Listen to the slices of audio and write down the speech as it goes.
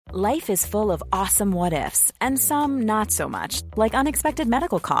Life is full of awesome what-ifs, and some not so much, like unexpected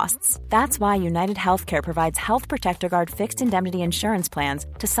medical costs. That's why United Healthcare provides Health Protector Guard fixed indemnity insurance plans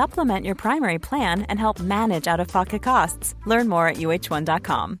to supplement your primary plan and help manage out-of-pocket costs. Learn more at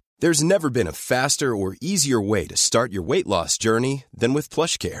uh1.com. There's never been a faster or easier way to start your weight loss journey than with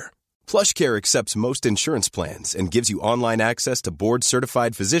PlushCare. PlushCare accepts most insurance plans and gives you online access to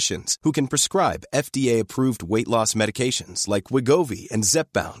board-certified physicians who can prescribe FDA-approved weight loss medications like Wegovy and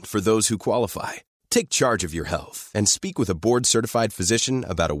Zepbound for those who qualify. Take charge of your health and speak with a board-certified physician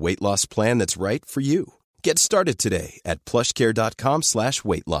about a weight loss plan that's right for you. Get started today at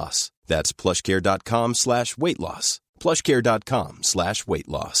plushcare.com/weight loss. That's plushcare.com/weight loss. plushcare.com/weight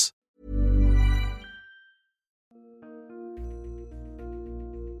loss.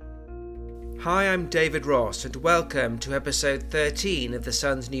 Hi, I'm David Ross, and welcome to episode 13 of The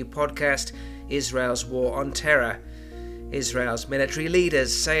Sun's new podcast, Israel's War on Terror. Israel's military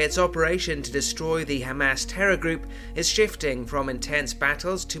leaders say its operation to destroy the Hamas terror group is shifting from intense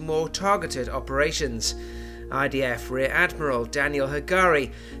battles to more targeted operations. IDF Rear Admiral Daniel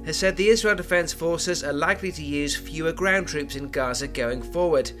Hagari has said the Israel Defense Forces are likely to use fewer ground troops in Gaza going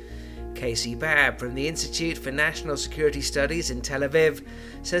forward. Casey Babb from the Institute for National Security Studies in Tel Aviv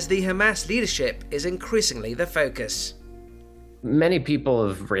says the Hamas leadership is increasingly the focus. Many people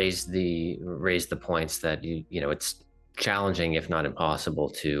have raised the points that it's challenging, if not impossible,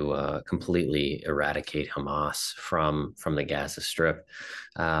 to completely eradicate Hamas from the Gaza Strip,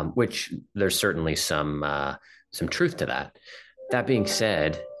 which there's certainly some truth to that. That being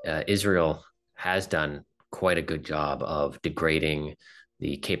said, Israel has done quite a good job of degrading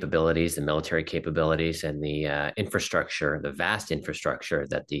the capabilities, the military capabilities, and the infrastructure, the vast infrastructure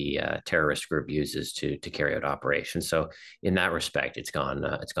that the terrorist group uses to carry out operations. So, in that respect, it's gone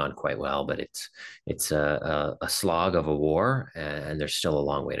quite well. But it's a slog of a war, and there's still a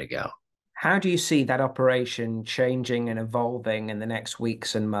long way to go. How do you see that operation changing and evolving in the next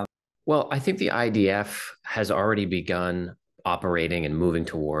weeks and months? Well, I think the IDF has already begun operating and moving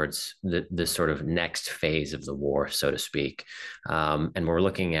towards the sort of next phase of the war, so to speak. And we're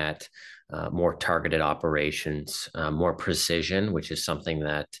looking at more targeted operations, more precision, which is something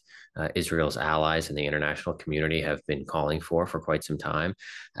that Israel's allies and the international community have been calling for quite some time.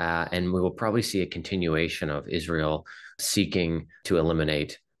 And we will probably see a continuation of Israel seeking to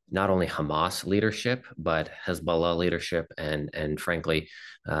eliminate not only Hamas leadership, but Hezbollah leadership and frankly,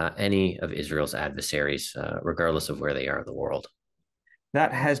 any of Israel's adversaries, regardless of where they are in the world.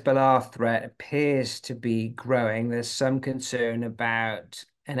 That Hezbollah threat appears to be growing. There's some concern about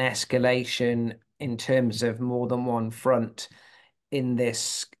an escalation in terms of more than one front in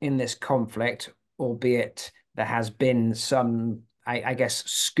this conflict, albeit there has been some, I guess,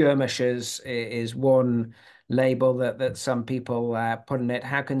 skirmishes is one label that some people put on it.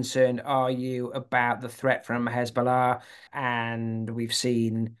 How concerned are you about the threat from Hezbollah? And we've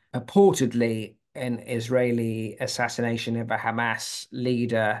seen purportedly an Israeli assassination of a Hamas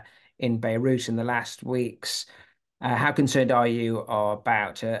leader in Beirut in the last weeks. How concerned are you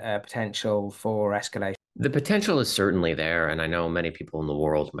about a potential for escalation? The potential is certainly there, and I know many people in the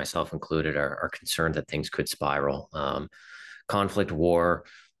world, myself included, are concerned that things could spiral. Conflict, war,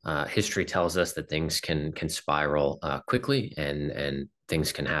 history tells us that things can spiral quickly and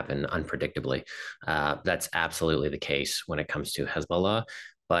things can happen unpredictably. That's absolutely the case when it comes to Hezbollah.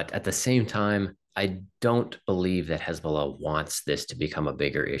 But at the same time, I don't believe that Hezbollah wants this to become a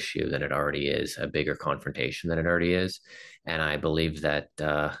bigger issue than it already is, a bigger confrontation than it already is. And I believe that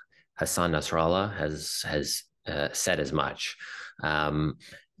Hassan Nasrallah has said as much.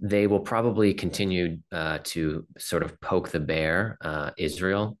 They will probably continue to sort of poke the bear,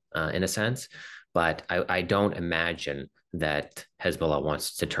 Israel, in a sense. But I don't imagine that Hezbollah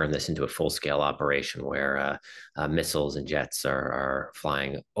wants to turn this into a full-scale operation where missiles and jets are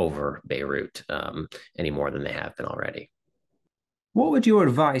flying over Beirut any more than they have been already. What would your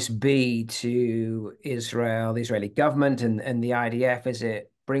advice be to Israel, the Israeli government, and the IDF as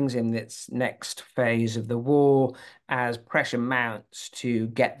it brings in its next phase of the war as pressure mounts to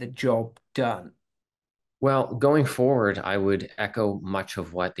get the job done? Well, going forward, I would echo much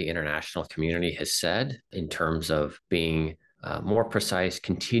of what the international community has said in terms of being more precise,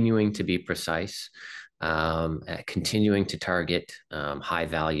 continuing to be precise, continuing to target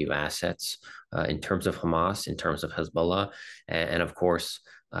high-value assets in terms of Hamas, in terms of Hezbollah, and of course,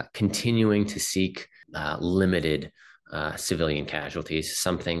 continuing to seek limited civilian casualties,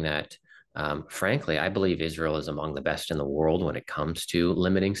 something that frankly, I believe Israel is among the best in the world when it comes to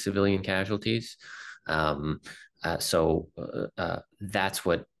limiting civilian casualties. That's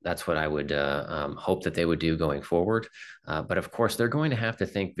what I would hope that they would do going forward. But of course, they're going to have to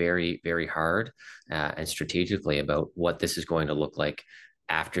think very, very hard and strategically about what this is going to look like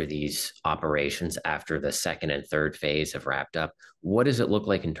after these operations, after the second and third phase have wrapped up. What does it look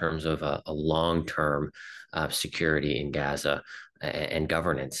like in terms of a long-term security in Gaza and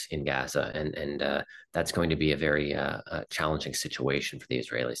governance in Gaza? And that's going to be a very challenging situation for the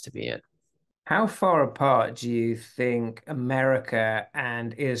Israelis to be in. How far apart do you think America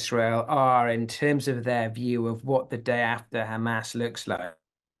and Israel are in terms of their view of what the day after Hamas looks like?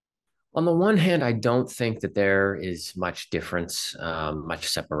 On the one hand, I don't think that there is much difference, much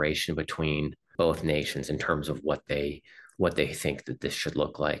separation between both nations in terms of what they think that this should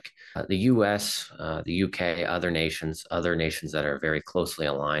look like. The U.S., the U.K., other nations that are very closely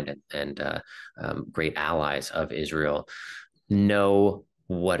aligned and great allies of Israel know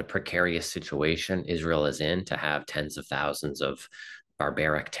what a precarious situation Israel is in to have tens of thousands of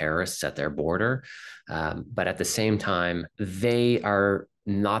barbaric terrorists at their border. But at the same time, they are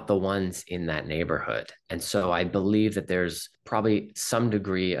not the ones in that neighborhood. And so I believe that there's probably some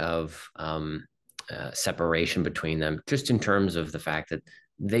degree of separation between them, just in terms of the fact that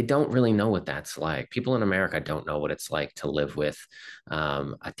they don't really know what that's like. People in America don't know what it's like to live with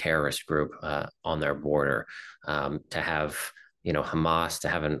a terrorist group on their border, to have Hamas, to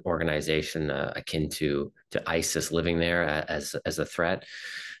have an organization akin to ISIS living there as a threat.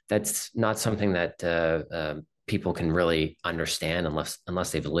 That's not something that people can really understand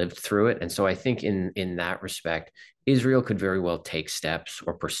unless they've lived through it. And so I think in that respect, Israel could very well take steps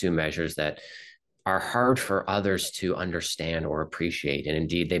or pursue measures that are hard for others to understand or appreciate. And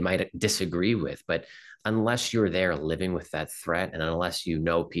indeed, they might disagree with, but unless you're there living with that threat, and unless you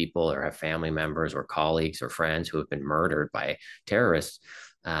know people or have family members or colleagues or friends who have been murdered by terrorists,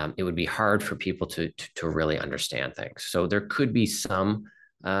 it would be hard for people to really understand things. So there could be some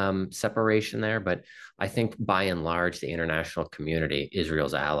separation there, but I think by and large, the international community,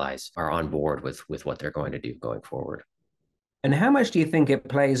 Israel's allies, are on board with what they're going to do going forward. And how much do you think it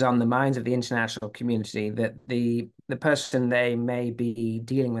plays on the minds of the international community that the person they may be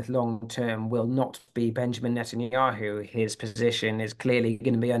dealing with long term will not be Benjamin Netanyahu? His position is clearly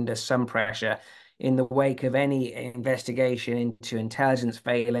going to be under some pressure in the wake of any investigation into intelligence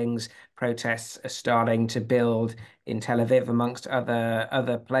failings. Protests are starting to build in Tel Aviv, amongst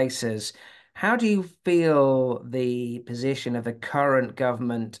other places. How do you feel the position of the current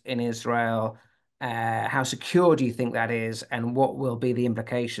government in Israel? How secure do you think that is, and what will be the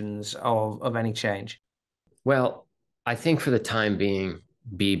implications of any change? Well, I think for the time being,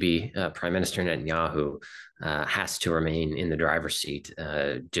 Bibi, Prime Minister Netanyahu, has to remain in the driver's seat,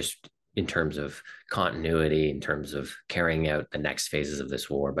 just in terms of continuity, in terms of carrying out the next phases of this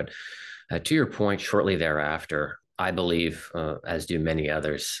war. But to your point, shortly thereafter, I believe, as do many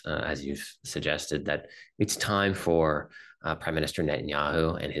others, as you've suggested, that it's time for Prime Minister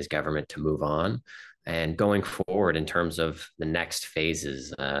Netanyahu and his government to move on. And going forward, in terms of the next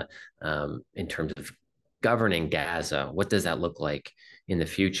phases, in terms of governing Gaza, what does that look like in the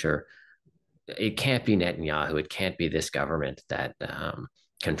future? It can't be Netanyahu. It can't be this government that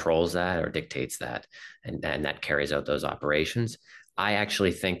controls that or dictates that, and that carries out those operations. I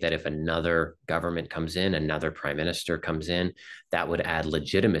actually think that if another government comes in, another prime minister comes in, that would add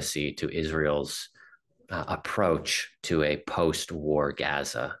legitimacy to Israel's approach to a post-war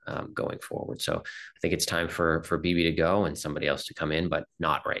Gaza going forward. So I think it's time for Bibi to go and somebody else to come in, but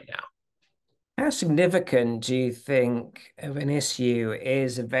not right now. How significant do you think of an issue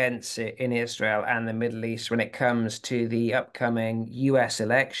is events in Israel and the Middle East when it comes to the upcoming US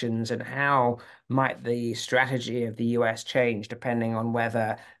elections, and how might the strategy of the US change depending on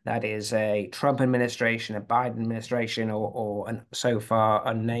whether that is a Trump administration, a Biden administration, or an so far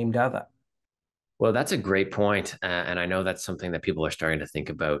unnamed other? Well, that's a great point. And I know that's something that people are starting to think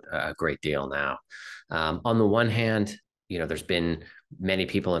about a great deal now. On the one hand, there's been many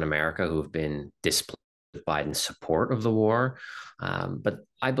people in America who have been displeased with Biden's support of the war. But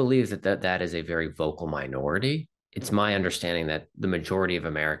I believe that is a very vocal minority. It's my understanding that the majority of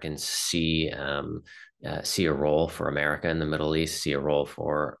Americans see a role for America in the Middle East, see a role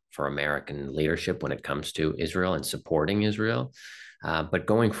for American leadership when it comes to Israel and supporting Israel. But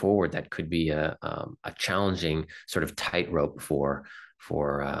going forward, that could be a challenging sort of tightrope for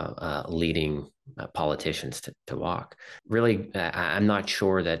leading politicians to walk. Really, I'm not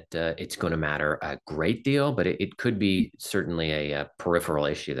sure that it's going to matter a great deal, but it could be certainly a peripheral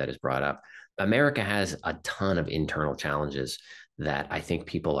issue that is brought up. America has a ton of internal challenges that I think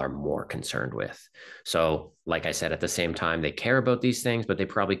people are more concerned with. So, like I said, at the same time, they care about these things, but they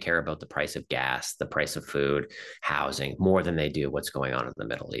probably care about the price of gas, the price of food, housing, more than they do what's going on in the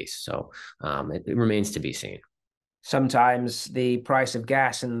Middle East. So it remains to be seen. Sometimes the price of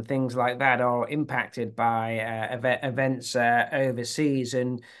gas and things like that are impacted by events overseas,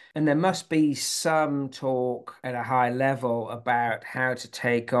 and there must be some talk at a high level about how to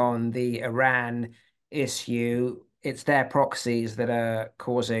take on the Iran issue. It's their proxies that are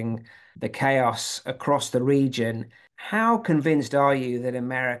causing the chaos across the region. How convinced are you that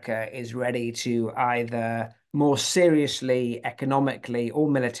America is ready to either more seriously, economically, or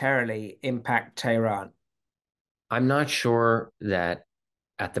militarily impact Tehran? I'm not sure that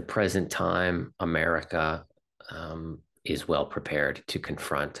at the present time, America is well prepared to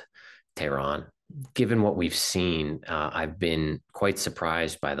confront Tehran. Given what we've seen, I've been quite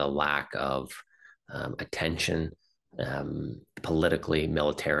surprised by the lack of attention politically,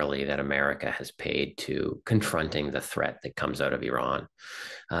 militarily, that America has paid to confronting the threat that comes out of Iran.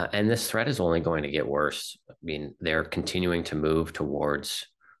 And this threat is only going to get worse. I mean, they're continuing to move towards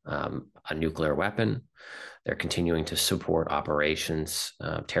a nuclear weapon. They're continuing to support operations,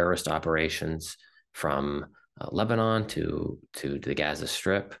 terrorist operations from Lebanon to the Gaza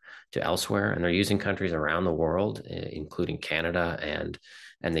Strip to elsewhere, and they're using countries around the world, including Canada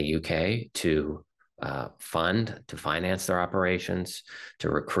and the UK, to finance their operations,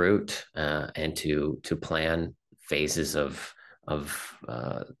 to recruit, and to plan phases of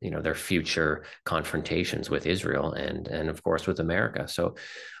their future confrontations with Israel and of course with America. So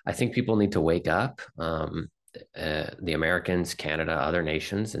I think people need to wake up, the Americans, Canada, other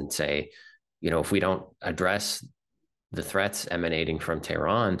nations, and say, if we don't address the threats emanating from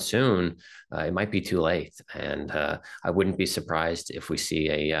Tehran soon, it might be too late. And I wouldn't be surprised if we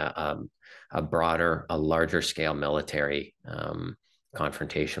see a broader, a larger scale military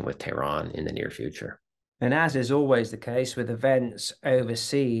confrontation with Tehran in the near future. And as is always the case with events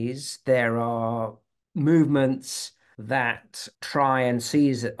overseas, there are movements that try and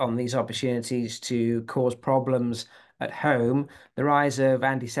seize on these opportunities to cause problems at home. The rise of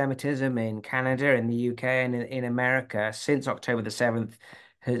anti-Semitism in Canada, in the UK, and in America since October the 7th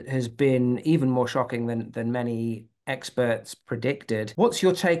has been even more shocking than many experts predicted. What's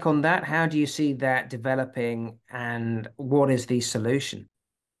your take on that? How do you see that developing, and what is the solution?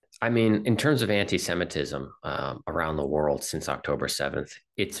 I mean, in terms of anti-Semitism around the world since October 7th,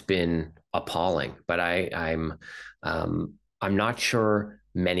 it's been appalling. But I'm not sure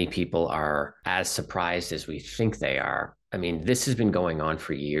many people are as surprised as we think they are. I mean, this has been going on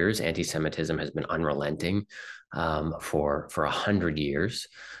for years. Anti-Semitism has been unrelenting for 100 years,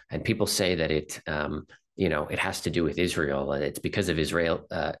 and people say that it has to do with Israel. It's because of Israel.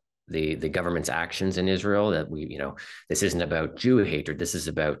 The government's actions in Israel that this isn't about Jew hatred. This is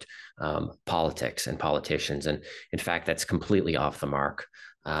about politics and politicians. And in fact, that's completely off the mark.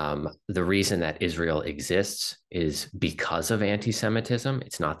 The reason that Israel exists is because of anti-Semitism.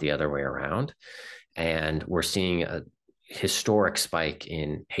 It's not the other way around. And we're seeing a historic spike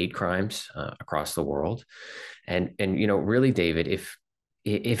in hate crimes across the world. And really, David,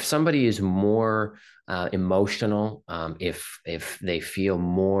 if somebody is more emotional, if they feel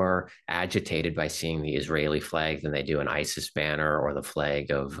more agitated by seeing the Israeli flag than they do an ISIS banner or the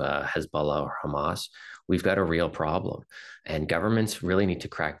flag of Hezbollah or Hamas, we've got a real problem. And governments really need to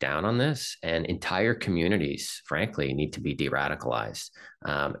crack down on this. And entire communities, frankly, need to be de-radicalized.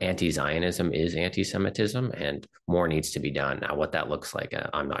 Anti-Zionism is anti-Semitism, and more needs to be done. Now, what that looks like,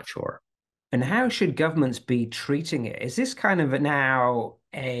 I'm not sure. And how should governments be treating it? Is this kind of now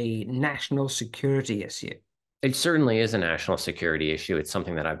a national security issue? It certainly is a national security issue. It's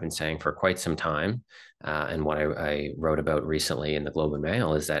something that I've been saying for quite some time. And what I wrote about recently in the Globe and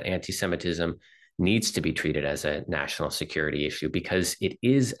Mail is that anti-Semitism needs to be treated as a national security issue because it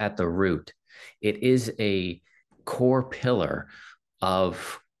is at the root. It is a core pillar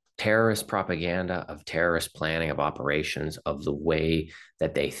of terrorist propaganda, of terrorist planning, of operations, of the way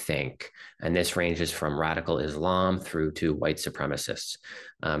that they think. And this ranges from radical Islam through to white supremacists.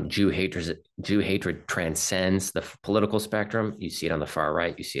 Jew hatred transcends the political spectrum. You see it on the far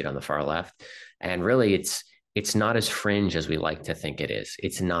right, you see it on the far left. And really, it's not as fringe as we like to think it is.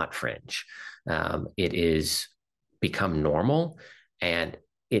 It's not fringe. It is become normal. And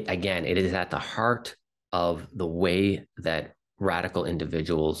it is at the heart of the way that radical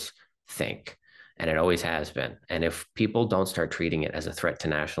individuals think. And it always has been. And if people don't start treating it as a threat to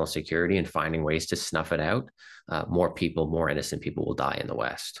national security and finding ways to snuff it out, more innocent people will die in the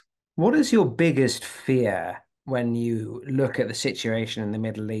West. What is your biggest fear when you look at the situation in the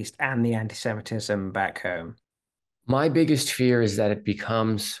Middle East and the anti-Semitism back home? My biggest fear is that it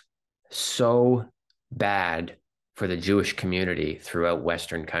becomes so bad for the Jewish community throughout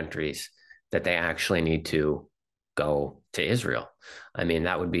Western countries that they actually need to go to Israel. I mean,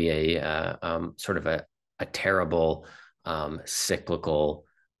 that would be a sort of a terrible cyclical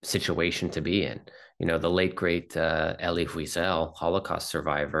situation to be in. You know, the late great Elie Wiesel, Holocaust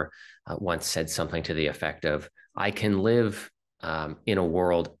survivor, once said something to the effect of, "I can live in a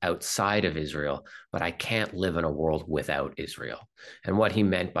world outside of Israel, but I can't live in a world without Israel." And what he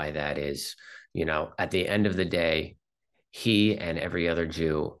meant by that is, you know, at the end of the day, he and every other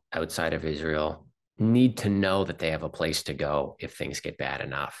Jew outside of Israel need to know that they have a place to go if things get bad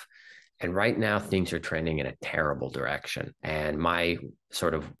enough. And right now, things are trending in a terrible direction. And my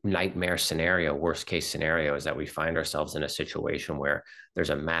sort of nightmare scenario, worst case scenario, is that we find ourselves in a situation where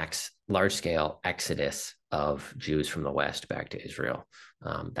there's a large scale exodus of Jews from the West back to Israel.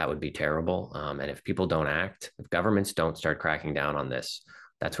 That would be terrible. And if people don't act, if governments don't start cracking down on this,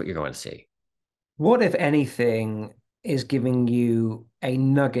 that's what you're going to see. What, if anything, is giving you a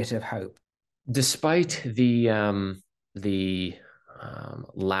nugget of hope? Despite the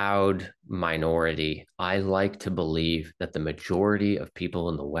loud minority, I like to believe that the majority of people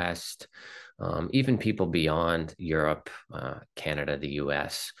in the West, even people beyond Europe, Canada, the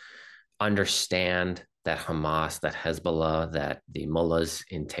US, understand that Hamas, that Hezbollah, that the mullahs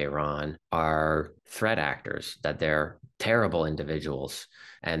in Tehran are threat actors, that they're terrible individuals,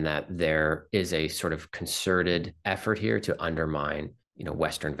 and that there is a sort of concerted effort here to undermine, you know,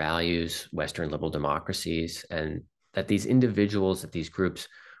 Western values, Western liberal democracies, and that these individuals, that these groups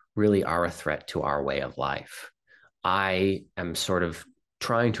really are a threat to our way of life. I am sort of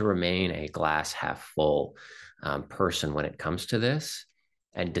trying to remain a glass half full person when it comes to this.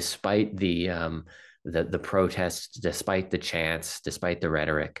 And despite the protests, despite the chants, despite the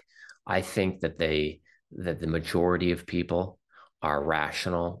rhetoric, I think that the majority of people are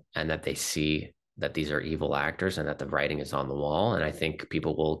rational and that they see that these are evil actors and that the writing is on the wall. And I think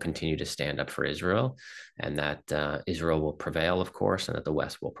people will continue to stand up for Israel, and that Israel will prevail, of course, and that the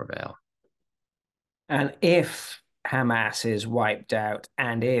West will prevail. And if Hamas is wiped out,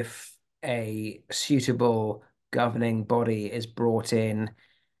 and if a suitable governing body is brought in,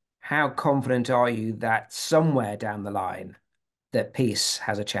 how confident are you that somewhere down the line that peace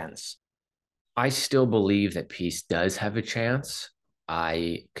has a chance? I still believe that peace does have a chance.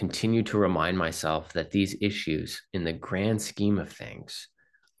 I continue to remind myself that these issues, in the grand scheme of things,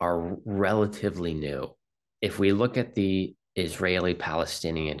 are relatively new. If we look at the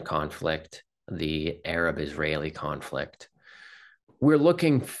Israeli-Palestinian conflict, the Arab-Israeli conflict, we're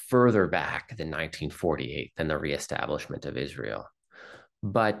looking further back than 1948, than the reestablishment of Israel.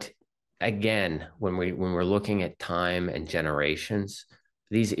 But again, when we're looking at time and generations,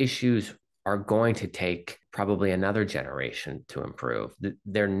 these issues are going to take probably another generation to improve.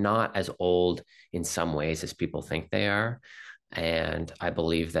 They're not as old in some ways as people think they are. And I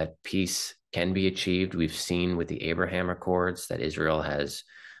believe that peace can be achieved. We've seen with the Abraham Accords that Israel has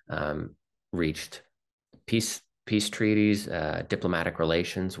reached peace treaties, diplomatic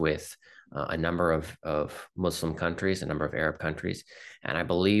relations with a number of Muslim countries, a number of Arab countries. And I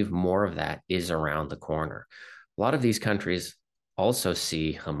believe more of that is around the corner. A lot of these countries also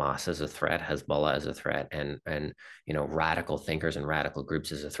see Hamas as a threat, Hezbollah as a threat, and you know, radical thinkers and radical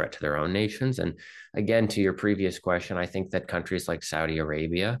groups as a threat to their own nations. And again, to your previous question, I think that countries like Saudi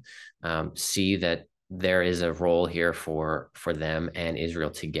Arabia see that there is a role here for them and Israel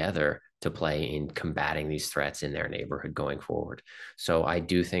together to play in combating these threats in their neighborhood going forward. So I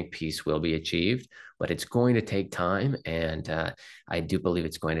do think peace will be achieved, but it's going to take time. And I do believe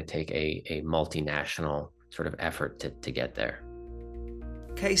it's going to take a multinational sort of effort to get there.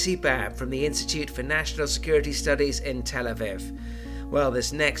 Casey Babb from the Institute for National Security Studies in Tel Aviv. Well,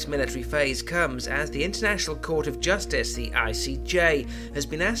 this next military phase comes as the International Court of Justice, the ICJ, has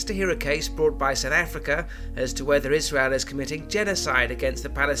been asked to hear a case brought by South Africa as to whether Israel is committing genocide against the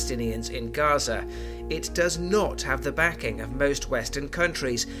Palestinians in Gaza. It does not have the backing of most Western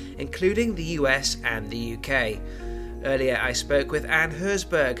countries, including the US and the UK. Earlier, I spoke with Anne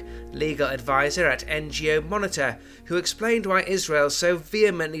Herzberg, legal advisor at NGO Monitor, who explained why Israel so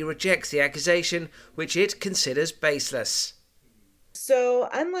vehemently rejects the accusation, which it considers baseless. So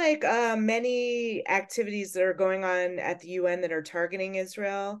unlike many activities that are going on at the UN that are targeting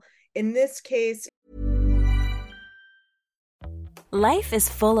Israel, in this case... Life is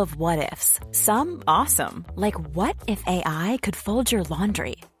full of what-ifs. Some awesome, like what if AI could fold your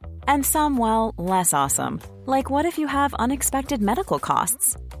laundry? And some, well, less awesome, like what if you have unexpected medical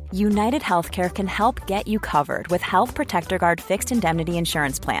costs? United Healthcare can help get you covered with Health Protector Guard fixed indemnity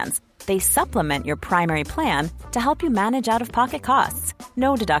insurance plans. They supplement your primary plan to help you manage out-of-pocket costs.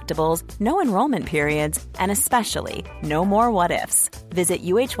 No deductibles, no enrollment periods, and especially no more what-ifs. Visit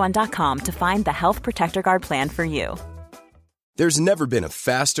uh1.com to find the Health Protector Guard plan for you. There's never been a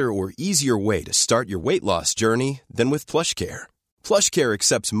faster or easier way to start your weight loss journey than with PlushCare. PlushCare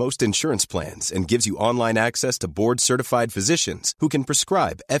accepts most insurance plans and gives you online access to board-certified physicians who can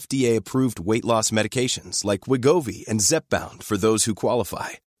prescribe FDA-approved weight loss medications like Wegovy and Zepbound for those who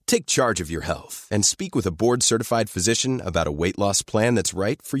qualify. Take charge of your health and speak with a board-certified physician about a weight loss plan that's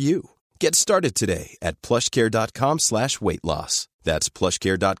right for you. Get started today at plushcare.com/weight loss. That's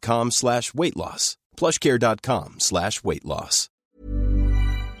plushcare.com/weight loss. plushcare.com/weight loss.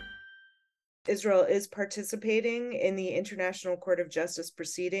 Israel is participating in the International Court of Justice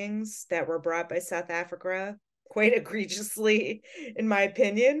proceedings that were brought by South Africa, quite egregiously, in my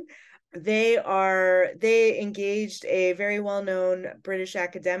opinion. They engaged a very well-known British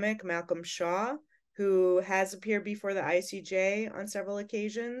academic, Malcolm Shaw, who has appeared before the ICJ on several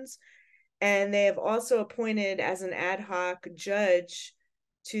occasions. And they have also appointed as an ad hoc judge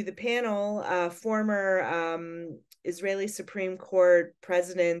to the panel, former Israeli Supreme Court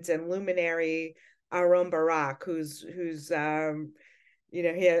president and luminary Aaron Barak, who's he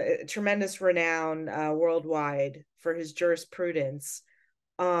had tremendous renown worldwide for his jurisprudence.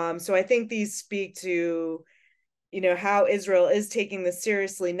 So I think these speak to, how Israel is taking this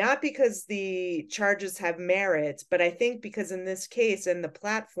seriously, not because the charges have merit, but I think because in this case and the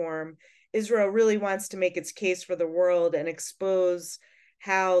platform, Israel really wants to make its case for the world and expose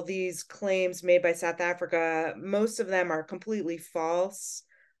how these claims made by South Africa, most of them are completely false,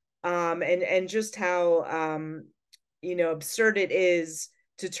 and just how absurd it is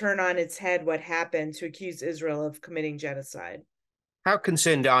to turn on its head what happened to accuse Israel of committing genocide. How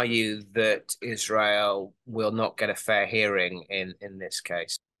concerned are you that Israel will not get a fair hearing in this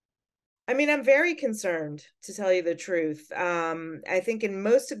case? I mean, I'm very concerned, to tell you the truth. I think in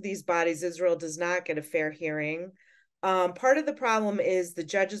most of these bodies, Israel does not get a fair hearing. Part of the problem is the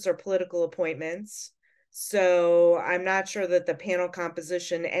judges are political appointments. So I'm not sure that the panel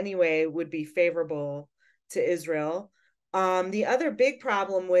composition anyway would be favorable to Israel. The other big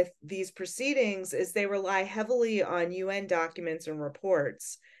problem with these proceedings is they rely heavily on UN documents and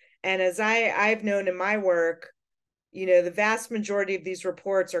reports. And as I've known in my work, the vast majority of these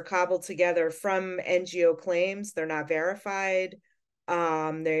reports are cobbled together from NGO claims. They're not verified.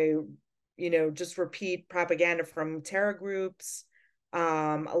 They just repeat propaganda from terror groups.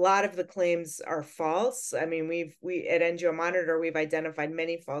 A lot of the claims are false. I mean, we at NGO Monitor, we've identified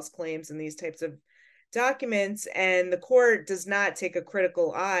many false claims in these types of documents, and the court does not take a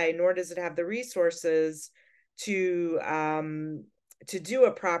critical eye, nor does it have the resources to do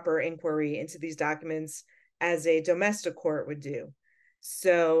a proper inquiry into these documents as a domestic court would do.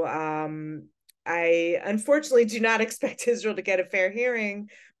 So I unfortunately do not expect Israel to get a fair hearing,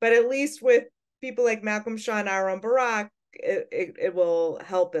 but at least with people like Malcolm Shaw and Aaron Barak, it will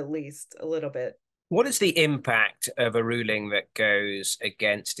help at least a little bit. What is the impact of a ruling that goes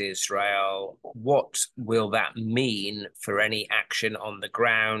against Israel? What will that mean for any action on the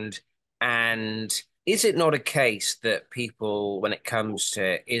ground? And is it not a case that people, when it comes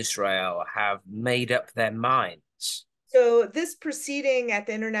to Israel, have made up their minds? So this proceeding at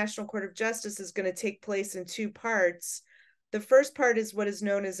the International Court of Justice is going to take place in two parts. The first part is what is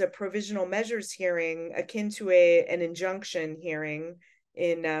known as a provisional measures hearing, akin to an injunction hearing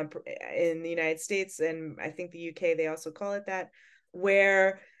in the United States, and I think the UK, they also call it that,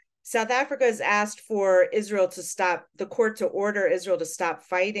 where South Africa has asked for the court to order Israel to stop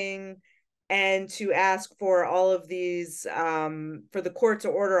fighting, and to ask for all of these, for the court to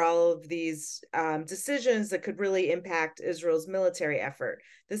order all of these decisions that could really impact Israel's military effort.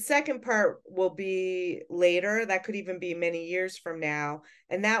 The second part will be later, that could even be many years from now,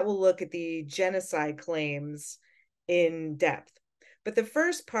 and that will look at the genocide claims in depth. But the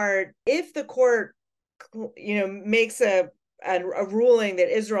first part, if the court, makes a ruling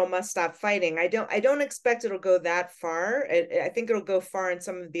that Israel must stop fighting, I don't expect it'll go that far. I think it'll go far in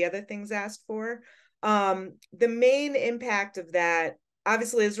some of the other things asked for. The main impact of that,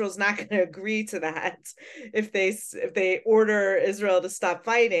 obviously, Israel's not going to agree to that if they order Israel to stop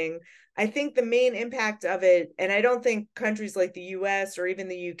fighting. I think the main impact of it, and I don't think countries like the US or even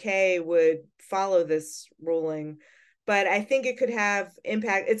the UK would follow this ruling, but I think it could have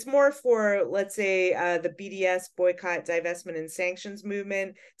impact. It's more for, let's say, the BDS, boycott, divestment, and sanctions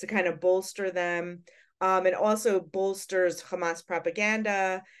movement, to kind of bolster them. It also bolsters Hamas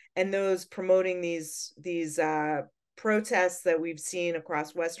propaganda and those promoting these protests that we've seen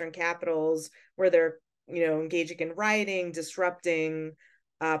across Western capitals, where they're engaging in rioting, disrupting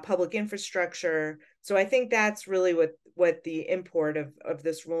public infrastructure. So I think that's really what the import of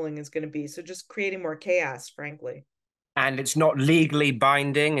this ruling is going to be. So just creating more chaos, frankly. And it's not legally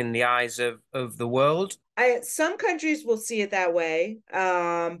binding in the eyes of the world. Some countries will see it that way,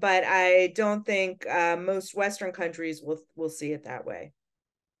 but I don't think most Western countries will see it that way.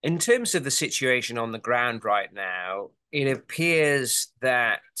 In terms of the situation on the ground right now, it appears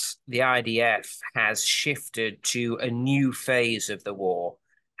that the IDF has shifted to a new phase of the war.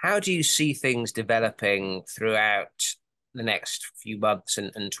 How do you see things developing throughout the next few months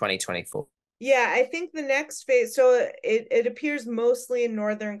and 2024? Yeah, I think the next phase, so it appears mostly in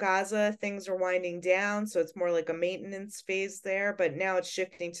northern Gaza, things are winding down, so it's more like a maintenance phase there, but now it's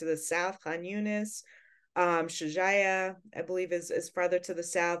shifting to the south, Khan Yunis, Shujaya, I believe is farther to the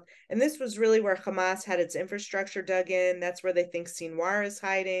south. And this was really where Hamas had its infrastructure dug in. That's where they think Sinwar is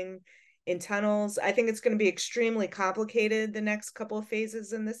hiding, in tunnels. I think it's going to be extremely complicated the next couple of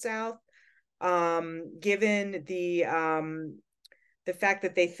phases in the south, given the fact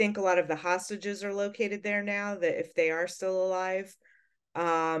that they think a lot of the hostages are located there now, that if they are still alive.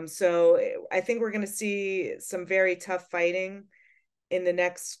 So I think we're going to see some very tough fighting in the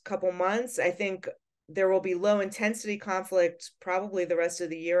next couple months. I think there will be low intensity conflict probably the rest of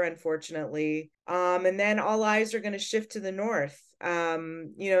the year, unfortunately. And then all eyes are going to shift to the north.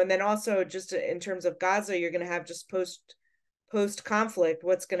 And then also just in terms of Gaza, you're going to have just post conflict,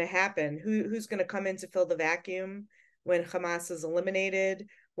 what's going to happen? Who's going to come in to fill the vacuum when Hamas is eliminated?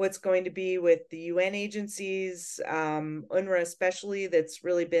 What's going to be with the UN agencies, UNRWA especially, that's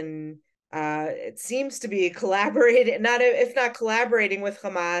really been it seems to be collaborating, if not collaborating with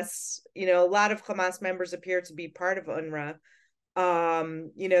Hamas. A lot of Hamas members appear to be part of UNRWA.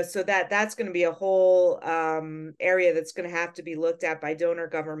 So that's going to be a whole area that's going to have to be looked at by donor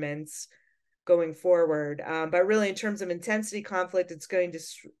governments going forward. But really, in terms of intensity conflict, it's going to,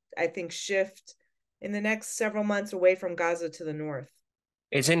 I think, shift in the next several months away from Gaza to the north.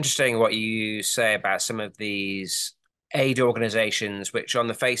 It's interesting what you say about some of these aid organizations, which on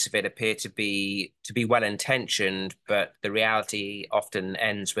the face of it appear to be well intentioned, but the reality often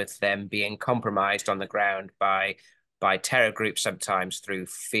ends with them being compromised on the ground by terror groups, sometimes through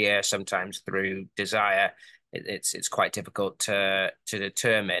fear, sometimes through desire. It's quite difficult to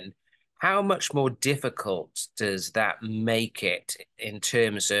determine. How much more difficult does that make it in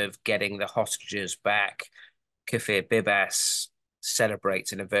terms of getting the hostages back? Kfir Bibas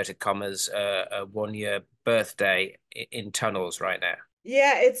celebrates, in inverted commas, a 1-year birthday in tunnels right now.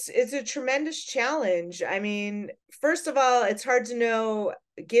 Yeah, it's a tremendous challenge. I mean, first of all, it's hard to know,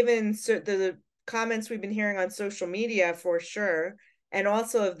 given the comments we've been hearing on social media, for sure, and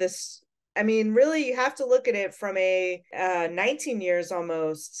also of this. I mean, really, you have to look at it from a 19 years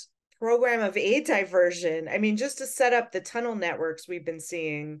almost program of aid diversion. I mean, just to set up the tunnel networks we've been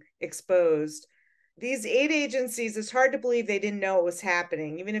seeing exposed. These aid agencies, it's hard to believe they didn't know what was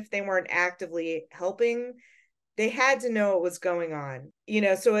happening. Even if they weren't actively helping, they had to know what was going on.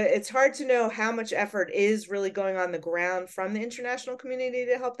 So it's hard to know how much effort is really going on the ground from the international community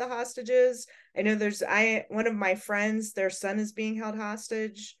to help the hostages. I know one of my friends, their son is being held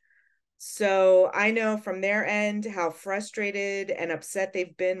hostage. So I know from their end how frustrated and upset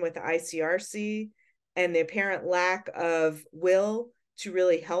they've been with the ICRC and the apparent lack of will to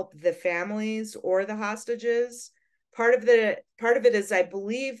really help the families or the hostages. Part of it is, I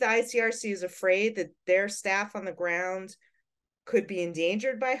believe the ICRC is afraid that their staff on the ground could be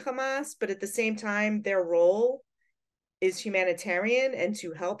endangered by Hamas, but at the same time, their role is humanitarian and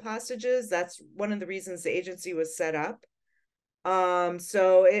to help hostages. That's one of the reasons the agency was set up.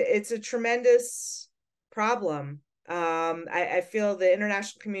 So it's a tremendous problem. I feel the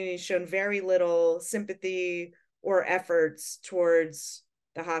international community has shown very little sympathy or efforts towards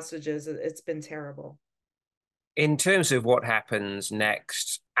the hostages. It's been terrible. In terms of what happens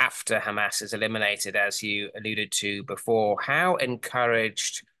next after Hamas is eliminated, as you alluded to before, how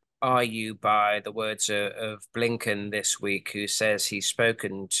encouraged are you by the words of Blinken this week, who says he's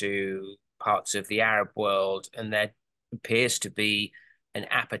spoken to parts of the Arab world and there appears to be an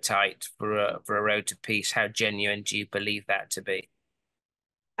appetite for a road to peace? How genuine do you believe that to be?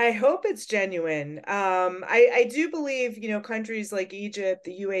 I hope it's genuine. I do believe, countries like Egypt,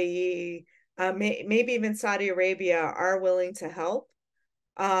 the UAE, maybe even Saudi Arabia are willing to help.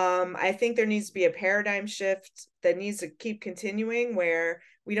 I think there needs to be a paradigm shift that needs to keep continuing, where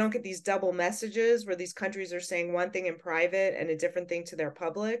we don't get these double messages where these countries are saying one thing in private and a different thing to their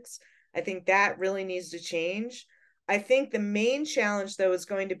publics. I think that really needs to change. I think the main challenge, though, is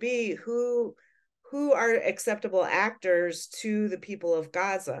going to be who are acceptable actors to the people of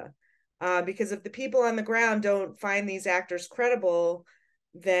Gaza. Because if the people on the ground don't find these actors credible,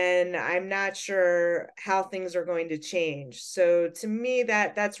 then I'm not sure how things are going to change. So to me,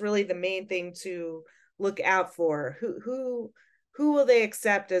 that's really the main thing to look out for. Who will they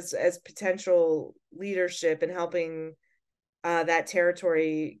accept as potential leadership in helping that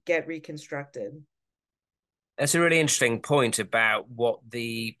territory get reconstructed? That's a really interesting point about what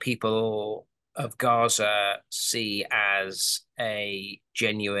the people of Gaza see as a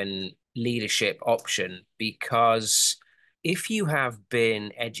genuine leadership option, because if you have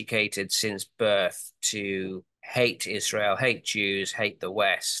been educated since birth to hate Israel, hate Jews, hate the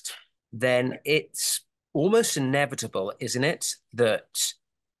West, then it's almost inevitable, isn't it, that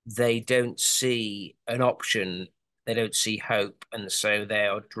they don't see an option, they don't see hope, and so they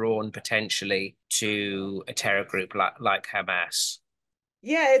are drawn potentially to a terror group like Hamas.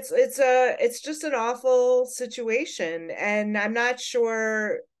 Yeah, it's just an awful situation, and I'm not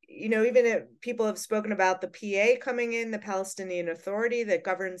sure, even if people have spoken about the PA coming in, the Palestinian Authority that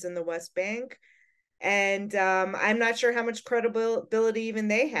governs in the West Bank, and I'm not sure how much credibility even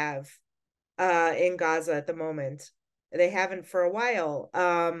they have in Gaza at the moment. They haven't for a while.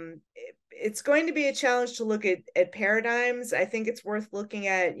 It's going to be a challenge to look at paradigms. I think it's worth looking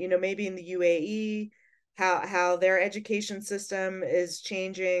at, maybe in the UAE, how their education system is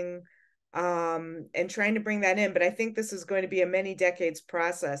changing, and trying to bring that in. But I think this is going to be a many decades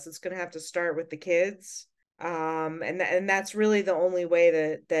process. It's going to have to start with the kids, and that's really the only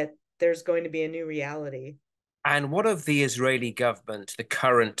way that there's going to be a new reality. And what of the Israeli government, the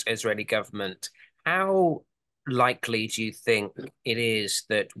current Israeli government? How likely do you think it is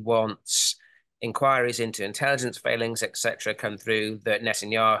that once inquiries into intelligence failings, etc., come through, that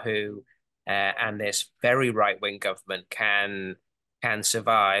Netanyahu and this very right-wing government can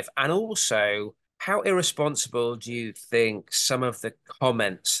survive? And also, how irresponsible do you think some of the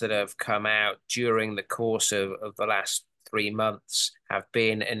comments that have come out during the course of the last 3 months have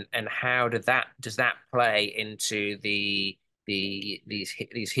been, and how does that play into these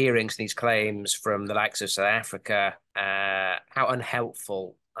hearings, these claims from the likes of South Africa? How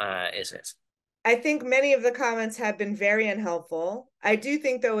unhelpful is it? I think many of the comments have been very unhelpful. I do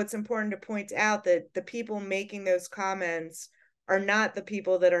think, though, it's important to point out that the people making those comments are not the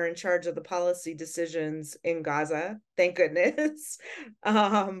people that are in charge of the policy decisions in Gaza. Thank goodness.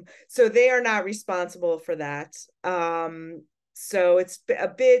 So they are not responsible for that. So it's a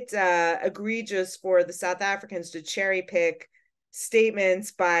bit egregious for the South Africans to cherry pick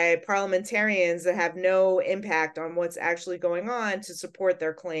statements by parliamentarians that have no impact on what's actually going on to support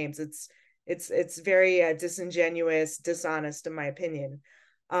their claims. It's very disingenuous, dishonest, in my opinion.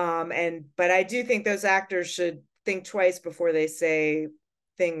 But I do think those actors should think twice before they say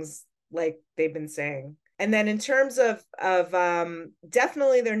things like they've been saying. And then in terms of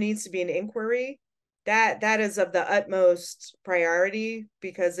definitely there needs to be an inquiry. That is of the utmost priority,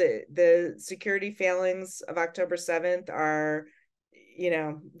 because the security failings of October 7th are,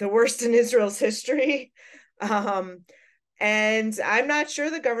 the worst in Israel's history. And I'm not sure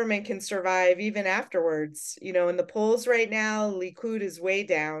the government can survive even afterwards. In the polls right now, Likud is way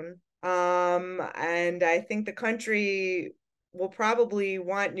down. And I think the country will probably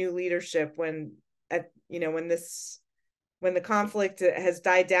want new leadership when when the conflict has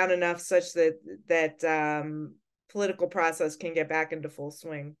died down enough such that political process can get back into full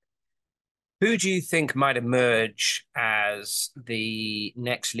swing. Who do you think might emerge as the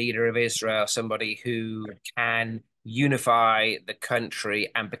next leader of Israel? Somebody who can unify the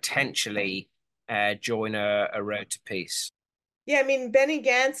country and potentially join a road to peace? Yeah, I mean, Benny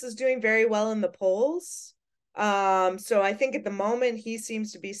Gantz is doing very well in the polls. So I think at the moment he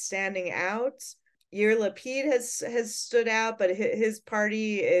seems to be standing out. Yair Lapid has stood out, but his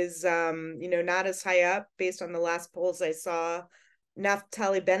party is not as high up based on the last polls I saw.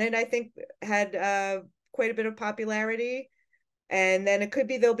 Naftali Bennett, I think, had quite a bit of popularity. And then it could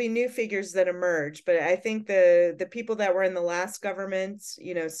be there'll be new figures that emerge. But I think the people that were in the last government,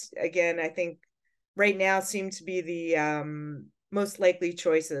 again, I think right now seem to be the most likely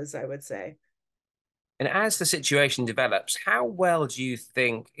choices, I would say. And as the situation develops, how well do you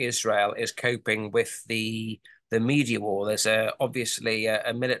think Israel is coping with the media war? There's obviously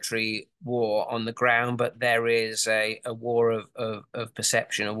a military war on the ground, but there is a war of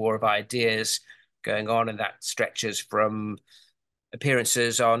perception, a war of ideas going on, and that stretches from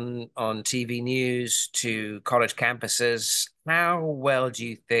appearances on TV news to college campuses. How well do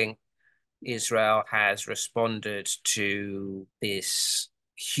you think Israel has responded to this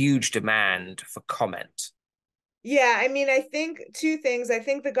huge demand for comment? Yeah, I mean, I think two things. I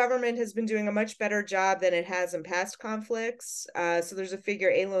think the government has been doing a much better job than it has in past conflicts. So there's a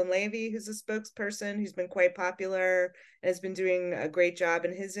figure, Eylon Levy, who's a spokesperson who's been quite popular and has been doing a great job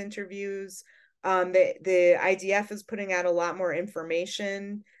in his interviews. The IDF is putting out a lot more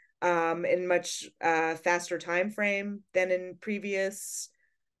information in much faster time frame than in previous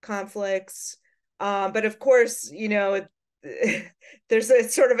conflicts. But of course, there's a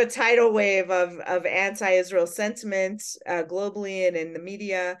sort of a tidal wave of anti-Israel sentiment globally and in the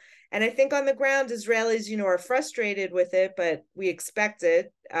media. And I think on the ground, Israelis, are frustrated with it, but we expect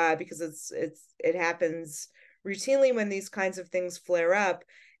it because it happens routinely when these kinds of things flare up.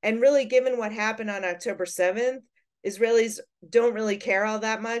 And really, given what happened on October 7th, Israelis don't really care all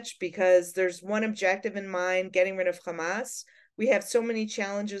that much because there's one objective in mind: getting rid of Hamas. We have so many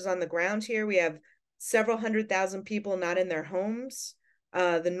challenges on the ground here. We have several 100,000 people not in their homes.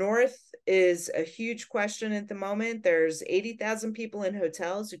 The North is a huge question at the moment. There's 80,000 people in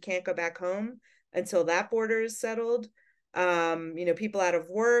hotels who can't go back home until that border is settled. People out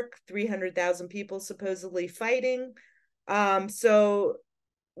of work, 300,000 people supposedly fighting. So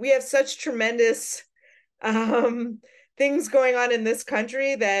we have such tremendous things going on in this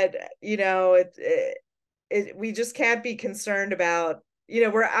country that, we just can't be concerned about.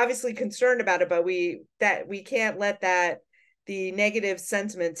 We're obviously concerned about it, but we can't let the negative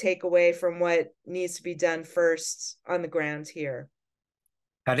sentiment take away from what needs to be done first on the ground here.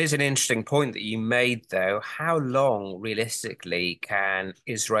 That is an interesting point that you made, though. How long, realistically, can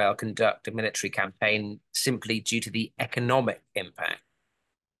Israel conduct a military campaign simply due to the economic impact?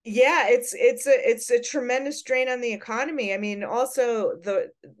 Yeah, it's a tremendous drain on the economy. I mean, also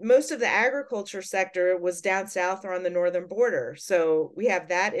most of the agriculture sector was down south or on the northern border. So we have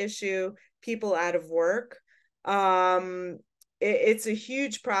that issue, people out of work. It's a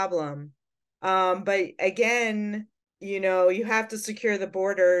huge problem. But again, you have to secure the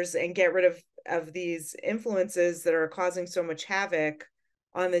borders and get rid of these influences that are causing so much havoc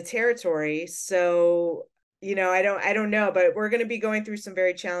on the territory. So I don't know, but we're going to be going through some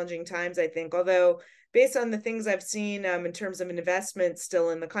very challenging times, I think. Although, based on the things I've seen in terms of investment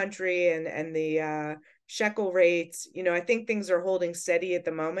still in the country and the shekel rates, I think things are holding steady at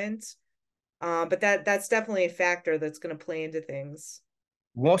the moment. But that's definitely a factor that's going to play into things.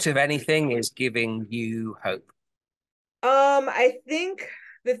 What, if anything, is giving you hope? I think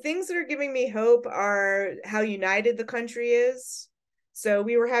the things that are giving me hope are how united the country is. So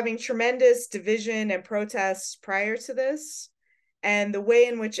we were having tremendous division and protests prior to this, and the way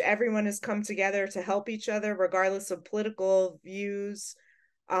in which everyone has come together to help each other, regardless of political views,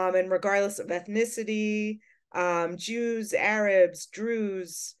 and regardless of ethnicity, Jews, Arabs,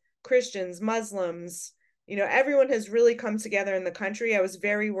 Druze, Christians, Muslims, everyone has really come together in the country. I was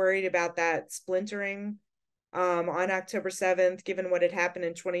very worried about that splintering on October 7th, given what had happened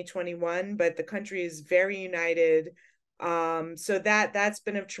in 2021, but the country is very united. So that's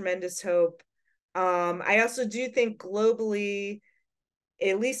been of tremendous hope. I also do think globally,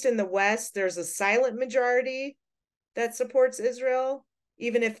 at least in the West, there's a silent majority that supports Israel,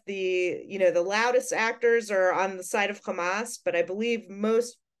 even if the loudest actors are on the side of Hamas. But I believe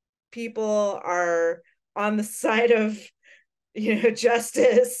most people are on the side of,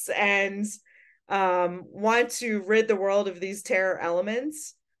 justice and want to rid the world of these terror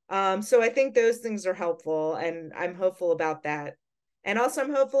elements. So I think those things are helpful, and I'm hopeful about that. And also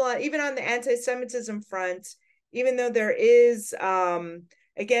I'm hopeful even on the anti-Semitism front, even though there is,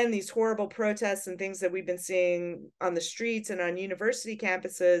 again, these horrible protests and things that we've been seeing on the streets and on university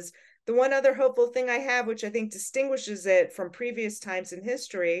campuses. The one other hopeful thing I have, which I think distinguishes it from previous times in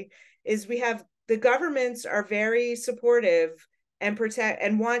history, is the governments are very supportive and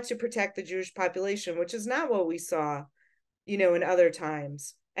want to protect the Jewish population, which is not what we saw, in other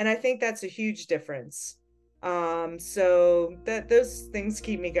times. And I think that's a huge difference. So those things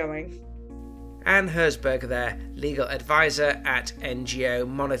keep me going. Anne Herzberger there, legal advisor at NGO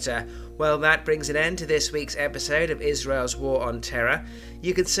Monitor. Well, that brings an end to this week's episode of Israel's War on Terror.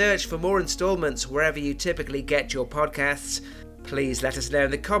 You can search for more installments wherever you typically get your podcasts. Please let us know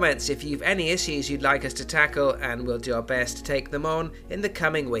in the comments if you've any issues you'd like us to tackle, and we'll do our best to take them on in the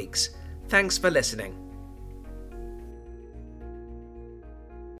coming weeks. Thanks for listening.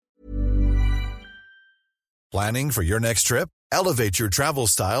 Planning for your next trip? Elevate your travel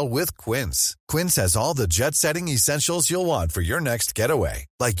style with Quince. Quince has all the jet-setting essentials you'll want for your next getaway,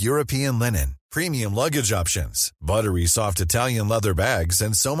 like European linen, premium luggage options, buttery soft Italian leather bags,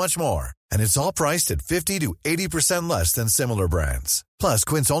 and so much more. And it's all priced at 50 to 80% less than similar brands. Plus,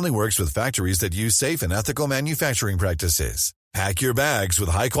 Quince only works with factories that use safe and ethical manufacturing practices. Pack your bags with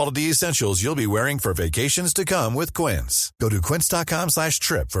high-quality essentials you'll be wearing for vacations to come with Quince. Go to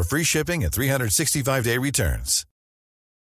quince.com/trip for free shipping and 365-day returns.